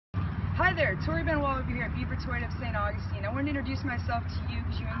Hi there, Torie Benoit over here at Beaver Toyota of St. Augustine. I wanted to introduce myself to you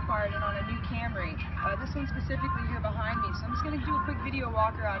because you inquired in on a new Camry. This one's specifically here behind me, so I'm just going to do a quick video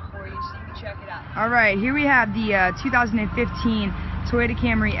walk around for you so you can check it out. Alright, here we have the 2015 Toyota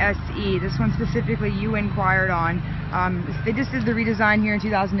Camry SE. This one specifically you inquired on. They just did the redesign here in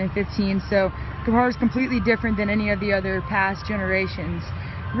 2015, so the car is completely different than any of the other past generations.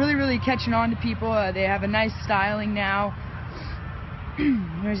 Really catching on to people. They have a nice styling now.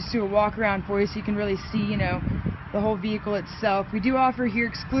 I'm going to just do a walk around for you so you can really see, you know, the whole vehicle itself. We do offer here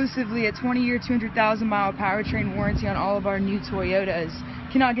exclusively a 20-year, 200,000-mile powertrain warranty on all of our new Toyotas.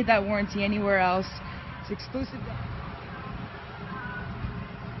 You cannot get that warranty anywhere else. It's exclusive.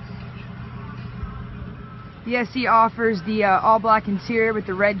 The SE offers the all-black interior with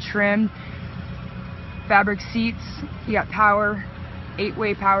the red trim, fabric seats. You got power,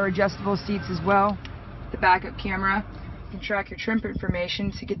 8-way power adjustable seats as well. The backup camera. You can track your trim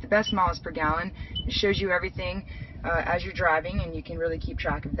information to get the best miles per gallon. It shows you everything as you're driving, and you can really keep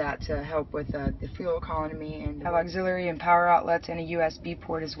track of that to help with the fuel economy, and have auxiliary and power outlets and a USB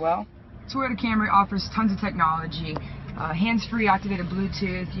port as well. Toyota Camry offers tons of technology. Hands-free activated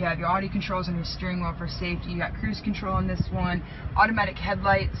Bluetooth. You have your audio controls on your steering wheel for safety. You got cruise control on this one. Automatic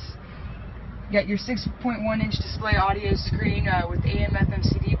headlights. You got your 6.1-inch display audio screen with AM/FM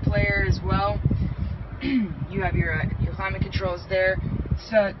CD player as well. You have your climate controls there.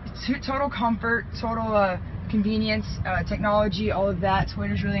 So total comfort, total convenience, technology, all of that.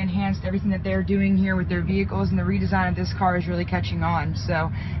 Toyota's really enhanced everything that they're doing here with their vehicles, and the redesign of this car is really catching on. So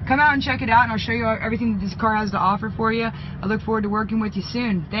come out and check it out, and I'll show you everything that this car has to offer for you. I look forward to working with you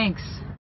soon. Thanks.